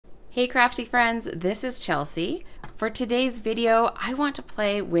Hey crafty friends, this is Chelsea. For today's video, I want to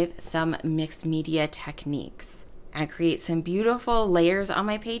play with some mixed media techniques and create some beautiful layers on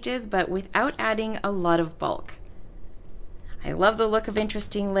my pages, but without adding a lot of bulk. I love the look of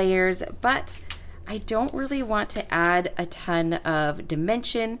interesting layers, but I don't really want to add a ton of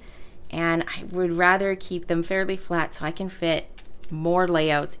dimension, and I would rather keep them fairly flat so I can fit more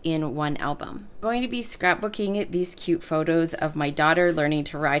layouts in one album. I'm going to be scrapbooking these cute photos of my daughter learning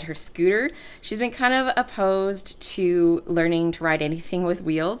to ride her scooter. She's been kind of opposed to learning to ride anything with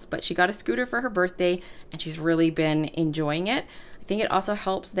wheels, but she got a scooter for her birthday and she's really been enjoying it. I think it also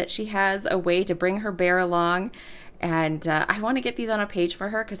helps that she has a way to bring her bear along, and I want to get these on a page for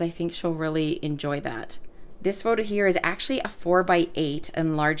her because I think she'll really enjoy that. This photo here is actually a 4x8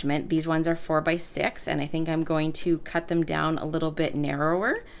 enlargement. These ones are 4x6, and I think I'm going to cut them down a little bit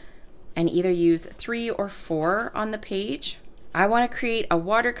narrower and either use 3 or 4 on the page. I want to create a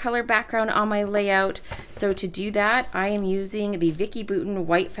watercolor background on my layout, so to do that I am using the Vicki Boutin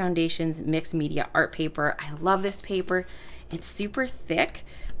White Foundations Mixed Media Art Paper. I love this paper. It's super thick,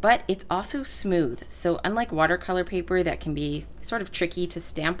 but it's also smooth. So unlike watercolor paper that can be sort of tricky to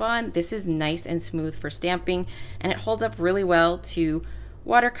stamp on, this is nice and smooth for stamping, and it holds up really well to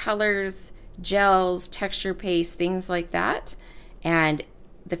watercolors, gels, texture paste, things like that. And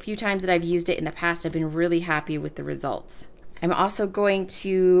the few times that I've used it in the past, I've been really happy with the results. I'm also going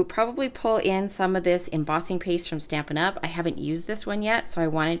to probably pull in some of this embossing paste from Stampin' Up. I haven't used this one yet, so I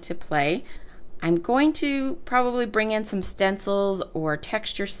wanted to play. I'm going to probably bring in some stencils or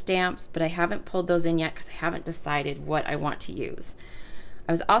texture stamps, but I haven't pulled those in yet because I haven't decided what I want to use.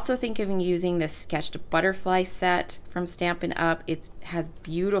 I was also thinking of using this sketched butterfly set from Stampin' Up. It has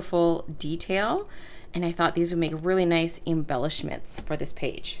beautiful detail, and I thought these would make really nice embellishments for this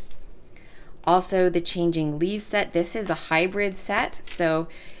page. Also, the changing leaves set. This is a hybrid set, so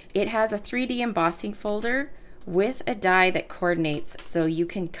it has a 3D embossing folder with a die that coordinates so you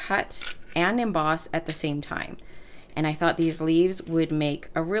can cut and emboss at the same time. And I thought these leaves would make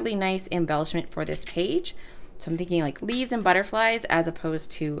a really nice embellishment for this page. So I'm thinking like leaves and butterflies as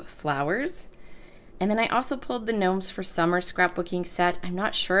opposed to flowers. And then I also pulled the Gnomes for Summer scrapbooking set. I'm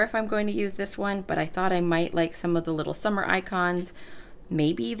not sure if I'm going to use this one, but I thought I might like some of the little summer icons,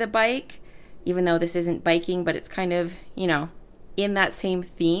 maybe the bike, even though this isn't biking, but it's kind of, you know, in that same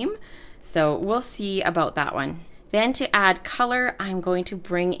theme. So we'll see about that one. Then to add color, I'm going to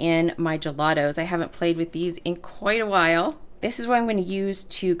bring in my Gelatos. I haven't played with these in quite a while. This is what I'm going to use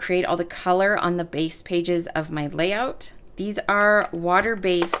to create all the color on the base pages of my layout. These are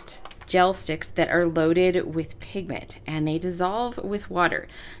water-based gel sticks that are loaded with pigment, and they dissolve with water.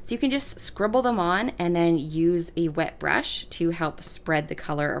 So you can just scribble them on and then use a wet brush to help spread the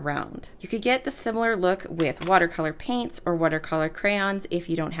color around. You could get the similar look with watercolor paints or watercolor crayons if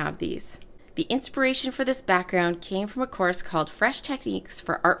you don't have these. The inspiration for this background came from a course called Fresh Techniques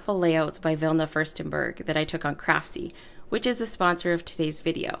for Artful Layouts by Vilna Furstenberg that I took on Crafty, which is the sponsor of today's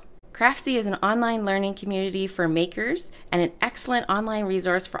video. Crafty is an online learning community for makers and an excellent online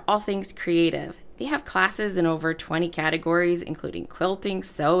resource for all things creative. They have classes in over 20 categories, including quilting,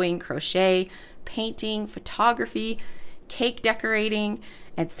 sewing, crochet, painting, photography, cake decorating,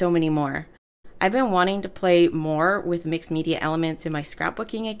 and so many more. I've been wanting to play more with mixed media elements in my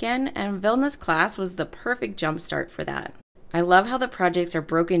scrapbooking again, and Vilna's class was the perfect jumpstart for that. I love how the projects are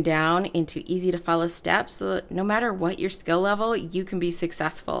broken down into easy to follow steps so that no matter what your skill level, you can be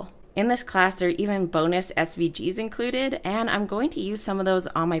successful. In this class, there are even bonus SVGs included, and I'm going to use some of those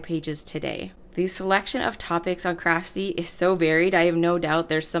on my pages today. The selection of topics on Crafty is so varied, I have no doubt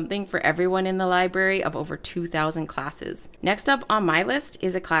there's something for everyone in the library of over 2,000 classes. Next up on my list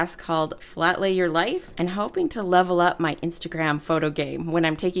is a class called Flat Lay Your Life, and hoping to level up my Instagram photo game. When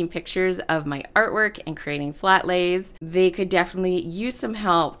I'm taking pictures of my artwork and creating flat lays, they could definitely use some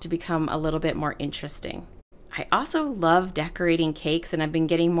help to become a little bit more interesting. I also love decorating cakes, and I've been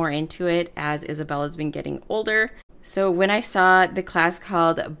getting more into it as Isabella's been getting older. So when I saw the class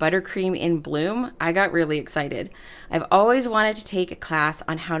called Buttercream in Bloom, I got really excited. I've always wanted to take a class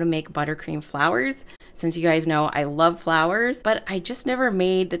on how to make buttercream flowers. Since you guys know I love flowers, but I just never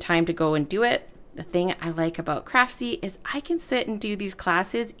made the time to go and do it. The thing I like about Crafty is I can sit and do these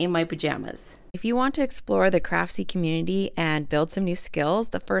classes in my pajamas. If you want to explore the Crafty community and build some new skills,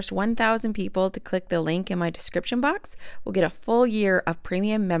 the first 1,000 people to click the link in my description box will get a full year of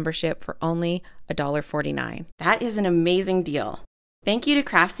premium membership for only $1.49. That is an amazing deal. Thank you to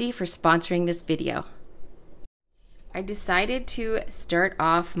Crafty for sponsoring this video. I decided to start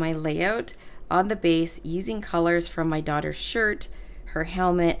off my layout on the base using colors from my daughter's shirt, her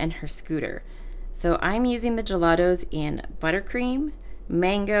helmet, and her scooter. So I'm using the Gelatos in Buttercream,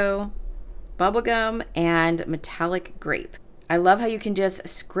 mango, bubblegum, and metallic grape. I love how you can just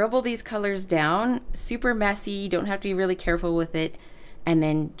scribble these colors down, super messy, you don't have to be really careful with it, and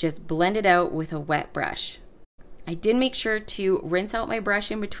then just blend it out with a wet brush. I did make sure to rinse out my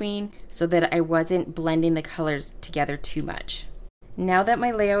brush in between so that I wasn't blending the colors together too much. Now that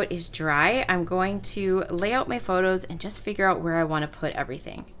my layout is dry, I'm going to lay out my photos and just figure out where I want to put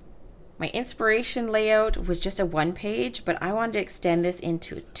everything. My inspiration layout was just a 1-page, but I wanted to extend this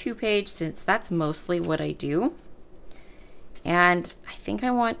into a 2-page since that's mostly what I do. And I think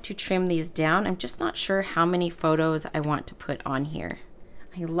I want to trim these down. I'm just not sure how many photos I want to put on here.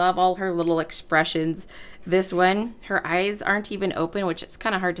 I love all her little expressions. This one, her eyes aren't even open, which it's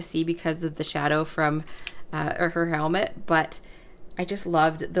kind of hard to see because of the shadow from her helmet, but I just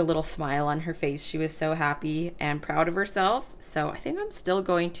loved the little smile on her face. She was so happy and proud of herself. So I think I'm still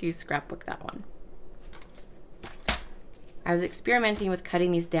going to scrapbook that one. I was experimenting with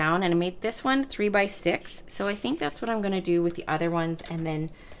cutting these down and I made this one 3x6. So I think that's what I'm going to do with the other ones and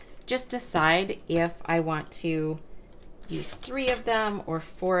then just decide if I want to use 3 of them or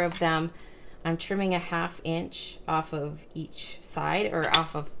 4 of them. I'm trimming a 1/2 inch off of each side or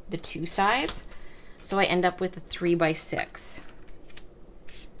off of the 2 sides. So I end up with a 3x6.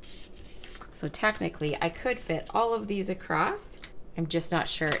 So technically I could fit all of these across. I'm just not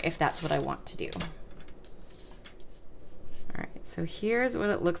sure if that's what I want to do. All right, so here's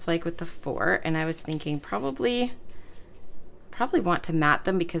what it looks like with the 4. And I was thinking probably want to mat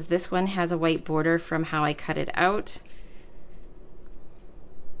them because this one has a white border from how I cut it out.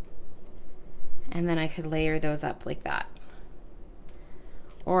 And then I could layer those up like that.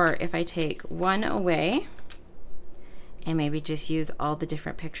 Or if I take one away and maybe just use all the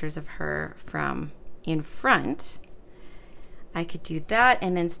different pictures of her from in front, I could do that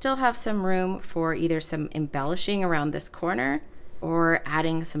and then still have some room for either some embellishing around this corner or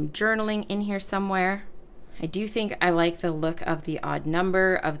adding some journaling in here somewhere. I do think I like the look of the odd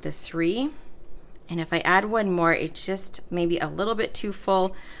number of the 3. And if I add one more, it's just maybe a little bit too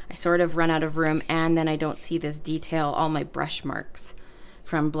full. I sort of run out of room and then I don't see this detail, all my brush marks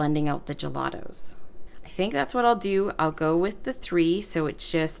from blending out the gelatos. I think that's what I'll do. I'll go with the 3 so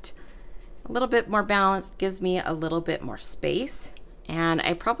it's just a little bit more balanced, gives me a little bit more space. And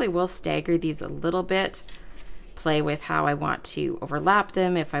I probably will stagger these a little bit, play with how I want to overlap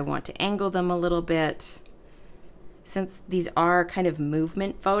them, if I want to angle them a little bit. Since these are kind of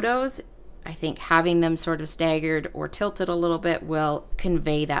movement photos, I think having them sort of staggered or tilted a little bit will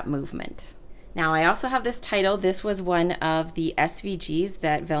convey that movement. Now I also have this title. This was one of the SVGs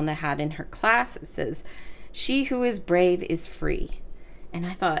that Vilna had in her class. It says, "She who is brave is free." And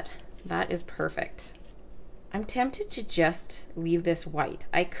I thought, that is perfect. I'm tempted to just leave this white.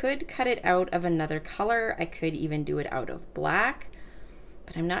 I could cut it out of another color. I could even do it out of black,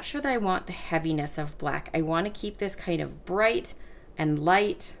 but I'm not sure that I want the heaviness of black. I want to keep this kind of bright and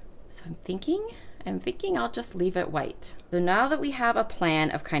light. So I'm thinking I'll just leave it white. So now that we have a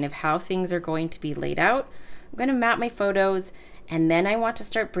plan of kind of how things are going to be laid out, I'm going to map my photos and then I want to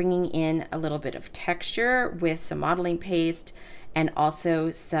start bringing in a little bit of texture with some modeling paste and also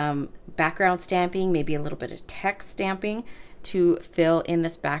some background stamping, maybe a little bit of text stamping to fill in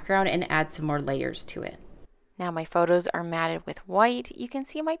this background and add some more layers to it. Now my photos are matted with white. You can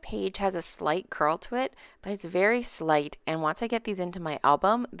see my page has a slight curl to it, but it's very slight. And once I get these into my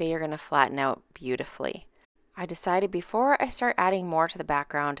album, they are going to flatten out beautifully. I decided before I start adding more to the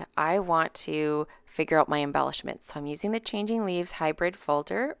background, I want to figure out my embellishments. So I'm using the Changing Leaves hybrid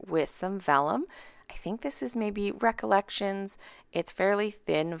folder with some vellum. I think this is maybe Recollections. It's fairly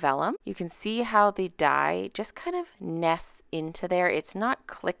thin vellum. You can see how the dye just kind of nests into there. It's not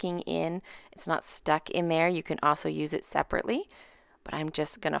clicking in. It's not stuck in there. You can also use it separately. But I'm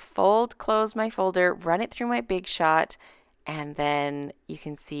just going to close my folder, run it through my Big Shot, and then you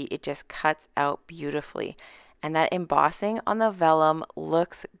can see it just cuts out beautifully. And that embossing on the vellum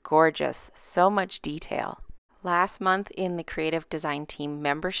looks gorgeous. So much detail. Last month in the Creative Design Team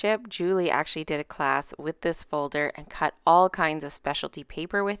membership, Julie actually did a class with this folder and cut all kinds of specialty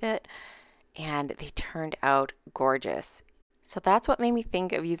paper with it, and they turned out gorgeous. So that's what made me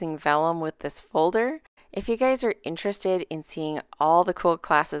think of using vellum with this folder. If you guys are interested in seeing all the cool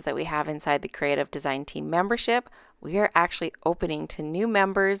classes that we have inside the Creative Design Team membership, we are actually opening to new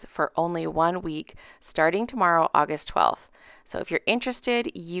members for only 1 week, starting tomorrow, August 12th. So if you're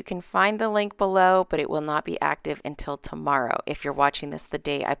interested, you can find the link below, but it will not be active until tomorrow if you're watching this the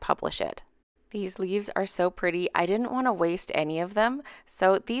day I publish it. These leaves are so pretty. I didn't want to waste any of them.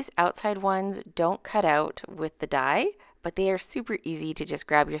 So these outside ones don't cut out with the die, but they are super easy to just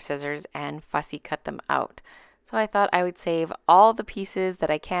grab your scissors and fussy cut them out. So I thought I would save all the pieces that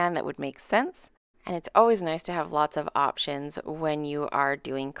I can that would make sense. And it's always nice to have lots of options when you are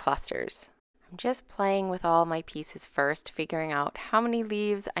doing clusters. I'm just playing with all my pieces first, figuring out how many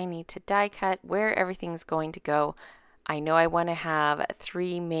leaves I need to die cut, where everything's going to go. I know I want to have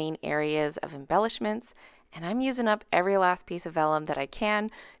 3 main areas of embellishments, and I'm using up every last piece of vellum that I can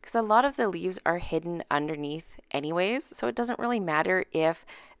because a lot of the leaves are hidden underneath anyways, so it doesn't really matter if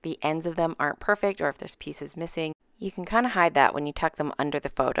the ends of them aren't perfect or if there's pieces missing. You can kind of hide that when you tuck them under the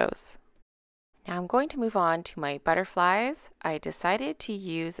photos. Now I'm going to move on to my butterflies. I decided to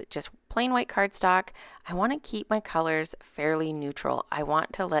use just plain white cardstock. I want to keep my colors fairly neutral. I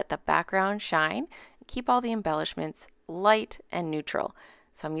want to let the background shine, keep all the embellishments light and neutral.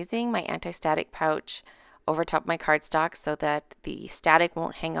 So I'm using my anti-static pouch over top my cardstock so that the static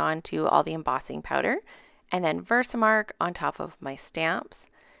won't hang on to all the embossing powder, and then Versamark on top of my stamps.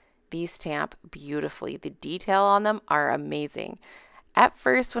 These stamp beautifully. The detail on them are amazing. At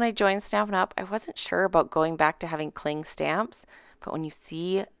first, when I joined Stampin' Up, I wasn't sure about going back to having cling stamps, but when you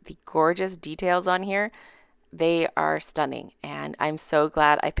see the gorgeous details on here, they are stunning, and I'm so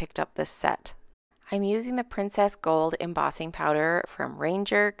glad I picked up this set. I'm using the Princess Gold embossing powder from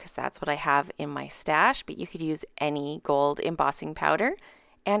Ranger because that's what I have in my stash, but you could use any gold embossing powder.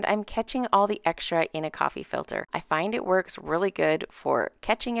 And I'm catching all the extra in a coffee filter. I find it works really good for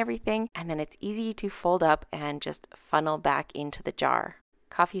catching everything, and then it's easy to fold up and just funnel back into the jar.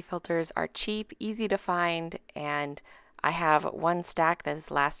 Coffee filters are cheap, easy to find, and I have one stack that has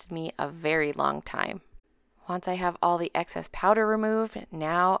lasted me a very long time. Once I have all the excess powder removed,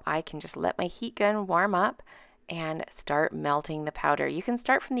 now I can just let my heat gun warm up and start melting the powder. You can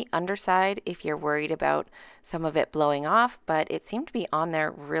start from the underside if you're worried about some of it blowing off, but it seemed to be on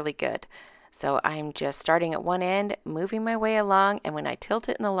there really good. So I'm just starting at one end, moving my way along, and when I tilt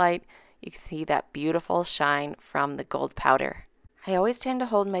it in the light, you can see that beautiful shine from the gold powder. I always tend to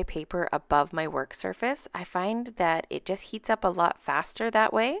hold my paper above my work surface. I find that it just heats up a lot faster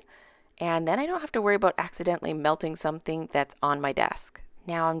that way, and then I don't have to worry about accidentally melting something that's on my desk.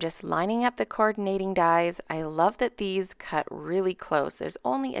 Now I'm just lining up the coordinating dies. I love that these cut really close. There's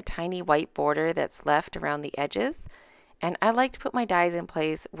only a tiny white border that's left around the edges, and I like to put my dies in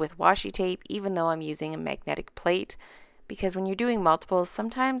place with washi tape even though I'm using a magnetic plate, because when you're doing multiples,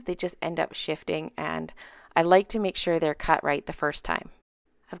 sometimes they just end up shifting, and I like to make sure they're cut right the first time.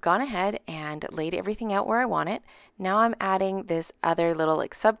 I've gone ahead and laid everything out where I want it. Now I'm adding this other little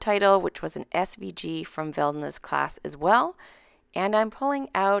subtitle, which was an SVG from Vilna's class as well. And I'm pulling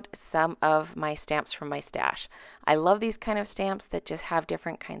out some of my stamps from my stash. I love these kind of stamps that just have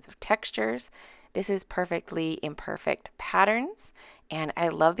different kinds of textures. This is perfectly imperfect patterns. And I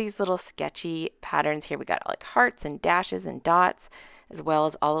love these little sketchy patterns here. We got like hearts and dashes and dots, as well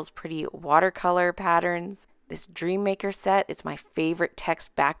as all those pretty watercolor patterns. This Dreammaker set, it's my favorite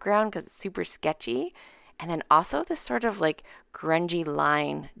text background because it's super sketchy. And then also this sort of like grungy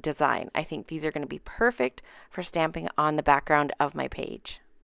line design. I think these are going to be perfect for stamping on the background of my page.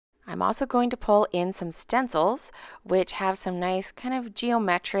 I'm also going to pull in some stencils, which have some nice kind of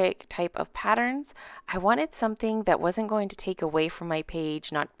geometric type of patterns. I wanted something that wasn't going to take away from my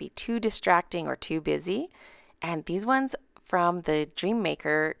page, not be too distracting or too busy. And these ones from the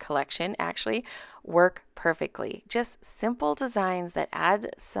Dreammaker collection actually work perfectly. Just simple designs that add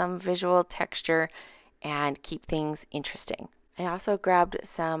some visual texture and keep things interesting. I also grabbed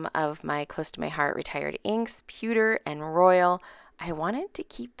some of my close to my heart retired inks, Pewter and Royal. I wanted to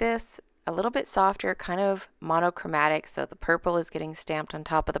keep this a little bit softer, kind of monochromatic, so the purple is getting stamped on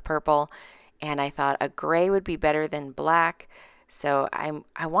top of the purple, and I thought a gray would be better than black. So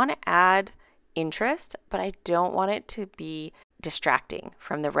I want to add interest, but I don't want it to be distracting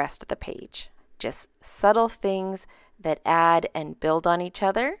from the rest of the page. Just subtle things that add and build on each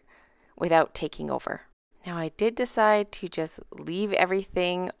other without taking over. Now I did decide to just leave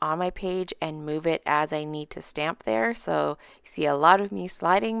everything on my page and move it as I need to stamp there. So you see a lot of me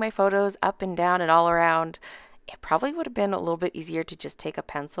sliding my photos up and down and all around. It probably would have been a little bit easier to just take a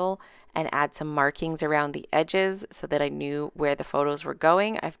pencil and add some markings around the edges so that I knew where the photos were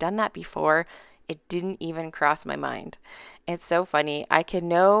going. I've done that before. It didn't even cross my mind. It's so funny. I can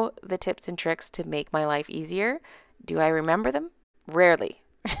know the tips and tricks to make my life easier. Do I remember them? Rarely.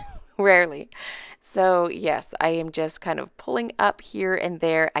 Rarely. So yes, I am just kind of pulling up here and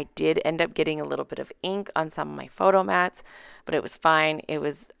there. I did end up getting a little bit of ink on some of my photo mats, but it was fine. It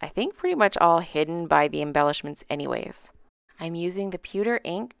was, I think, pretty much all hidden by the embellishments anyways. I'm using the Pewter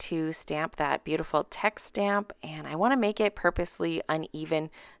ink to stamp that beautiful text stamp, and I want to make it purposely uneven.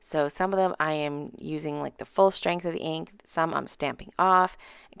 So some of them I am using like the full strength of the ink, some I'm stamping off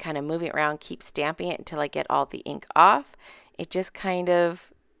and kind of moving it around, keep stamping it until I get all the ink off. It just kind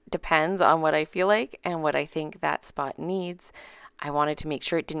of depends on what I feel like and what I think that spot needs. I wanted to make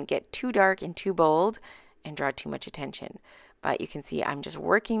sure it didn't get too dark and too bold and draw too much attention. But you can see I'm just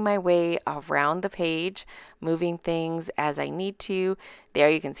working my way around the page, moving things as I need to. There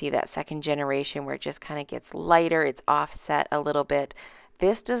you can see that second generation where it just kind of gets lighter, it's offset a little bit.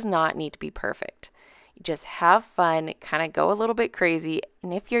 This does not need to be perfect. You just have fun, kind of go a little bit crazy,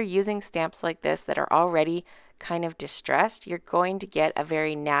 and if you're using stamps like this that are already kind of distressed, you're going to get a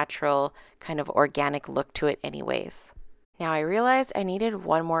very natural, kind of organic look to it anyways. Now I realized I needed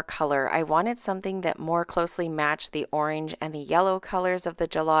one more color. I wanted something that more closely matched the orange and the yellow colors of the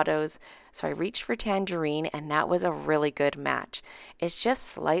Gelatos, so I reached for Tangerine, and that was a really good match. It's just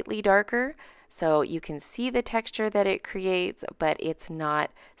slightly darker, so you can see the texture that it creates, but it's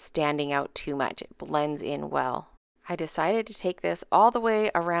not standing out too much. It blends in well. I decided to take this all the way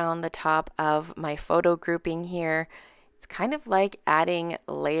around the top of my photo grouping here. It's kind of like adding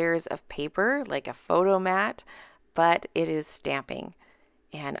layers of paper, like a photo mat, but it is stamping.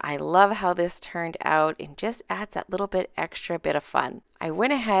 And I love how this turned out and just adds that little bit extra bit of fun. I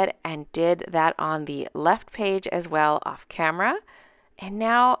went ahead and did that on the left page as well off camera. And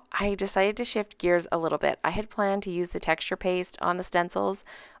now I decided to shift gears a little bit. I had planned to use the texture paste on the stencils,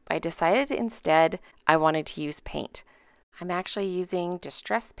 but I decided instead I wanted to use paint. I'm actually using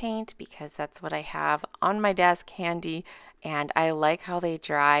distress paint because that's what I have on my desk handy, and I like how they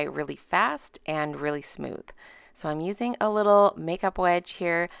dry really fast and really smooth. So I'm using a little makeup wedge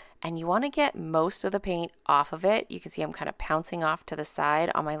here, and you want to get most of the paint off of it. You can see I'm kind of pouncing off to the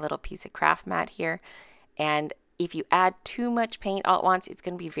side on my little piece of craft mat here. And if you add too much paint all at once, it's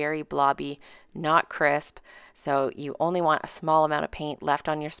going to be very blobby, not crisp. So you only want a small amount of paint left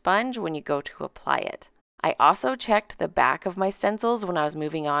on your sponge when you go to apply it. I also checked the back of my stencils when I was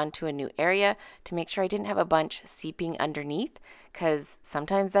moving on to a new area to make sure I didn't have a bunch seeping underneath, because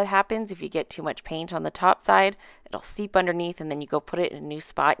sometimes that happens if you get too much paint on the top side. It'll seep underneath and then you go put it in a new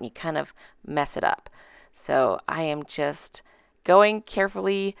spot and you kind of mess it up. So I am just going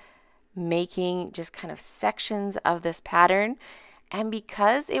carefully, making just kind of sections of this pattern. And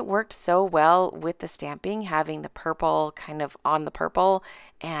because it worked so well with the stamping, having the purple kind of on the purple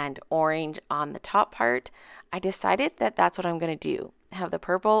and orange on the top part, I decided that that's what I'm going to do. Have the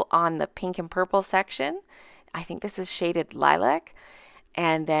purple on the pink and purple section. I think this is shaded Lilac.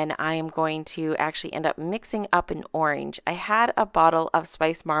 And then I am going to actually end up mixing up an orange. I had a bottle of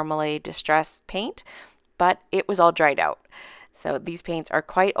Spice Marmalade Distress paint, but it was all dried out. So these paints are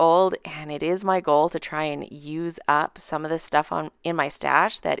quite old, and it is my goal to try and use up some of the stuff in my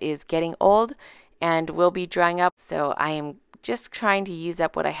stash that is getting old and will be drying up. So I am just trying to use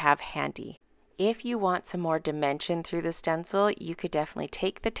up what I have handy. If you want some more dimension through the stencil, you could definitely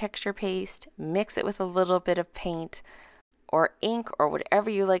take the texture paste, mix it with a little bit of paint or ink or whatever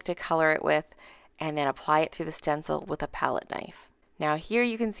you like to color it with, and then apply it through the stencil with a palette knife. Now here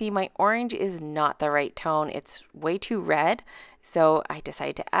you can see my orange is not the right tone. It's way too red. So I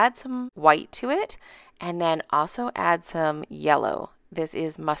decided to add some white to it and then also add some yellow. This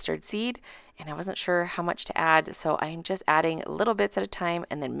is mustard seed, and I wasn't sure how much to add, so I'm just adding little bits at a time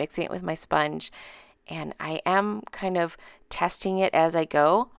and then mixing it with my sponge. And I am kind of testing it as I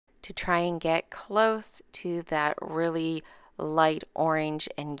go to try and get close to that really light orange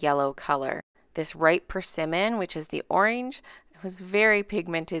and yellow color. This ripe persimmon, which is the orange, was very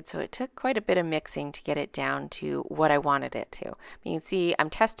pigmented, so it took quite a bit of mixing to get it down to what I wanted it to. You can see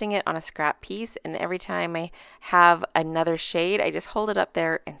I'm testing it on a scrap piece, and every time I have another shade, I just hold it up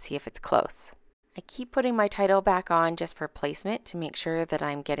there and see if it's close. I keep putting my title back on just for placement to make sure that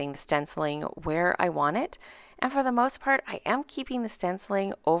I'm getting the stenciling where I want it. And for the most part, I am keeping the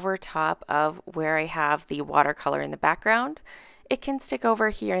stenciling over top of where I have the watercolor in the background. It can stick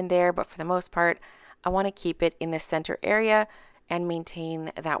over here and there, but for the most part, I want to keep it in the center area and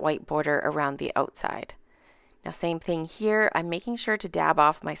maintain that white border around the outside. Now same thing here, I'm making sure to dab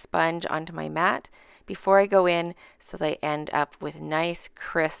off my sponge onto my mat before I go in so they end up with nice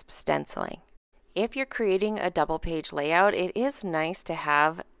crisp stenciling. If you're creating a double page layout, it is nice to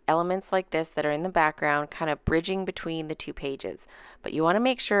have elements like this that are in the background kind of bridging between the two pages, but you want to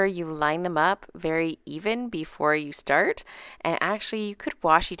make sure you line them up very even before you start. And actually you could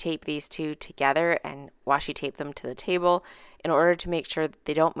washi tape these two together and washi tape them to the table in order to make sure that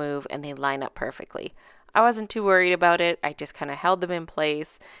they don't move and they line up perfectly. I wasn't too worried about it. I just kind of held them in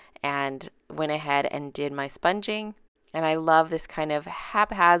place and went ahead and did my sponging. And I love this kind of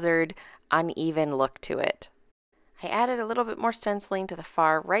haphazard, uneven look to it. I added a little bit more stenciling to the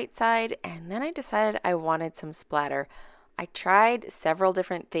far right side, and then I decided I wanted some splatter. I tried several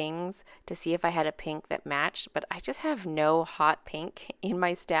different things to see if I had a pink that matched, but I just have no hot pink in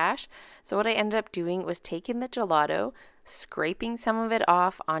my stash. So what I ended up doing was taking the gelato, scraping some of it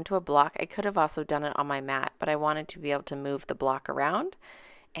off onto a block. I could have also done it on my mat, but I wanted to be able to move the block around.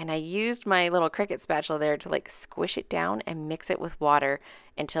 And I used my little Cricut spatula there to like squish it down and mix it with water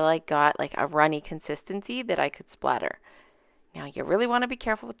until I got like a runny consistency that I could splatter. Now you really want to be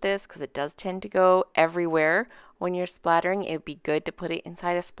careful with this because it does tend to go everywhere when you're splattering. It would be good to put it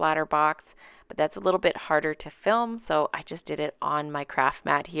inside a splatter box, but that's a little bit harder to film, so I just did it on my craft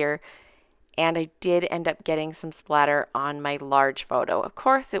mat here. And I did end up getting some splatter on my large photo. Of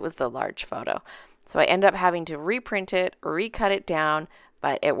course it was the large photo. So I ended up having to reprint it, recut it down,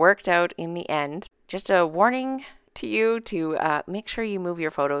 but it worked out in the end. Just a warning to you to make sure you move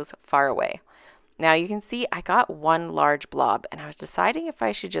your photos far away. Now you can see I got one large blob, and I was deciding if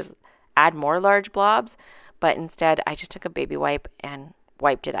I should just add more large blobs, but instead I just took a baby wipe and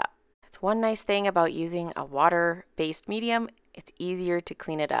wiped it up. That's one nice thing about using a water-based medium. It's easier to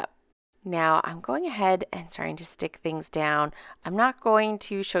clean it up. Now I'm going ahead and starting to stick things down. I'm not going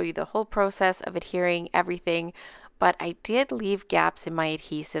to show you the whole process of adhering everything, but I did leave gaps in my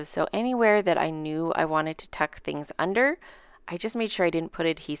adhesive, so anywhere that I knew I wanted to tuck things under, I just made sure I didn't put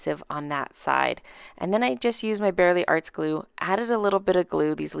adhesive on that side. And then I just used my Barely Arts glue, added a little bit of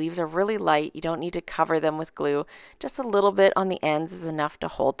glue. These leaves are really light. You don't need to cover them with glue. Just a little bit on the ends is enough to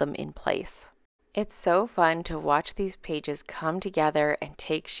hold them in place. It's so fun to watch these pages come together and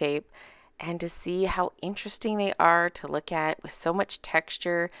take shape, and to see how interesting they are to look at with so much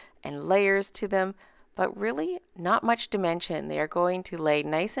texture and layers to them. But really not much dimension. They are going to lay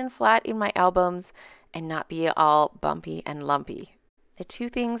nice and flat in my albums and not be all bumpy and lumpy. The two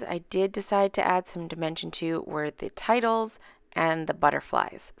things I did decide to add some dimension to were the titles and the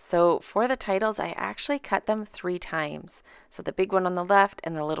butterflies. So for the titles, I actually cut them 3 times. So the big one on the left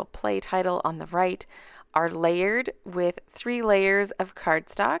and the little play title on the right are layered with 3 layers of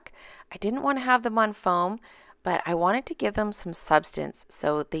cardstock. I didn't want to have them on foam, but I wanted to give them some substance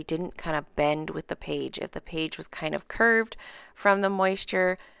so they didn't kind of bend with the page. If the page was kind of curved from the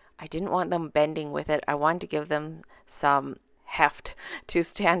moisture, I didn't want them bending with it. I wanted to give them some heft to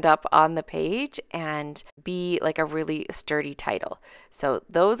stand up on the page and be like a really sturdy title. So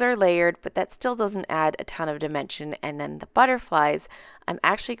those are layered, but that still doesn't add a ton of dimension. And then the butterflies, I'm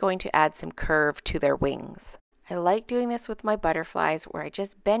actually going to add some curve to their wings. I like doing this with my butterflies where I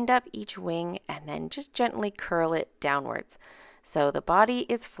just bend up each wing and then just gently curl it downwards. So the body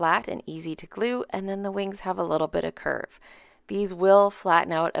is flat and easy to glue, and then the wings have a little bit of curve. These will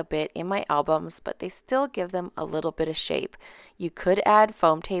flatten out a bit in my albums, but they still give them a little bit of shape. You could add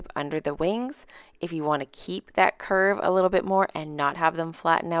foam tape under the wings if you want to keep that curve a little bit more and not have them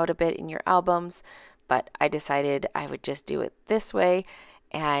flatten out a bit in your albums, but I decided I would just do it this way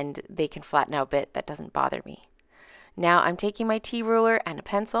and they can flatten out a bit. That doesn't bother me. Now I'm taking my T-ruler and a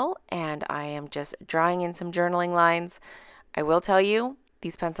pencil and I am just drawing in some journaling lines. I will tell you,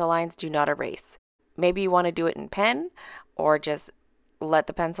 these pencil lines do not erase. Maybe you want to do it in pen or just let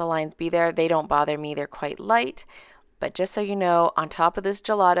the pencil lines be there. They don't bother me. They're quite light. But just so you know, on top of this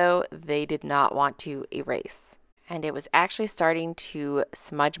gelato, they did not want to erase. And it was actually starting to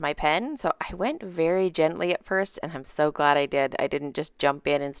smudge my pen. So I went very gently at first, and I'm so glad I did. I didn't just jump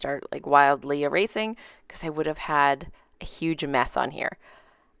in and start like wildly erasing because I would have had a huge mess on here.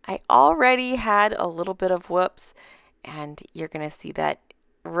 I already had a little bit of whoops, and you're going to see that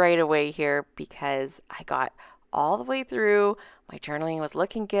right away here because I got all the way through. My journaling was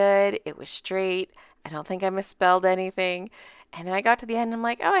looking good. It was straight. I don't think I misspelled anything. And then I got to the end and I'm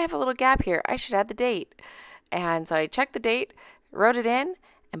like, oh, I have a little gap here. I should add the date. And so I checked the date, wrote it in,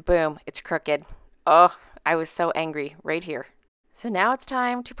 and boom, it's crooked. Oh, I was so angry right here. So now it's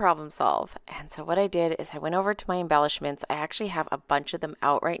time to problem solve. And so what I did is I went over to my embellishments. I actually have a bunch of them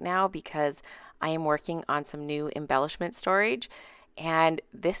out right now because I am working on some new embellishment storage. And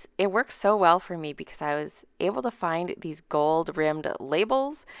it works so well for me because I was able to find these gold rimmed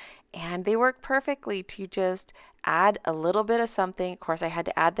labels and they work perfectly to just add a little bit of something. Of course, I had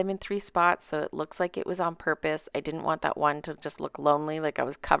to add them in 3 spots so it looks like it was on purpose. I didn't want that one to just look lonely like I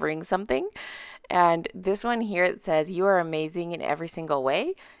was covering something. And this one here, it says, "You are amazing in every single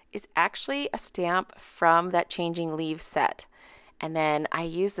way," is actually a stamp from that Changing Leaves set. And then I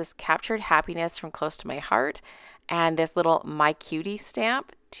use this Captured Happiness from Close to My Heart and this little My Cutie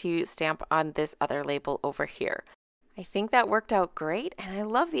stamp to stamp on this other label over here. I think that worked out great, and I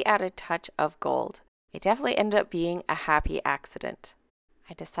love the added touch of gold. It definitely ended up being a happy accident.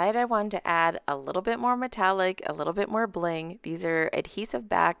 I decided I wanted to add a little bit more metallic, a little bit more bling. These are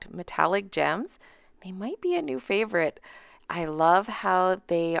adhesive-backed metallic gems. They might be a new favorite. I love how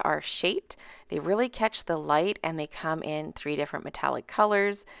they are shaped. They really catch the light and they come in 3 different metallic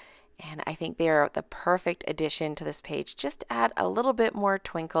colors. And I think they are the perfect addition to this page. Just add a little bit more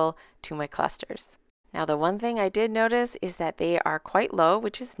twinkle to my clusters. Now, the one thing I did notice is that they are quite low,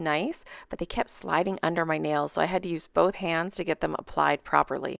 which is nice, but they kept sliding under my nails, so I had to use both hands to get them applied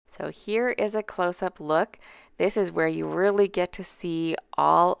properly. So here is a close-up look. This is where you really get to see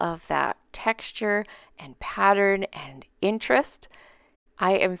all of that texture and pattern and interest.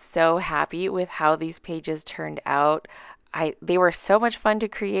 I am so happy with how these pages turned out. They were so much fun to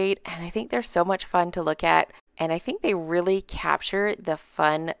create, and I think they're so much fun to look at. And I think they really capture the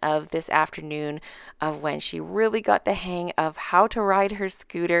fun of this afternoon of when she really got the hang of how to ride her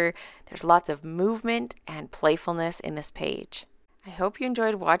scooter. There's lots of movement and playfulness in this page. I hope you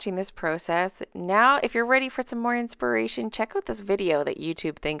enjoyed watching this process. Now, if you're ready for some more inspiration, check out this video that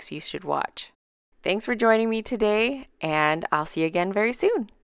YouTube thinks you should watch. Thanks for joining me today, and I'll see you again very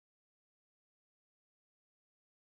soon.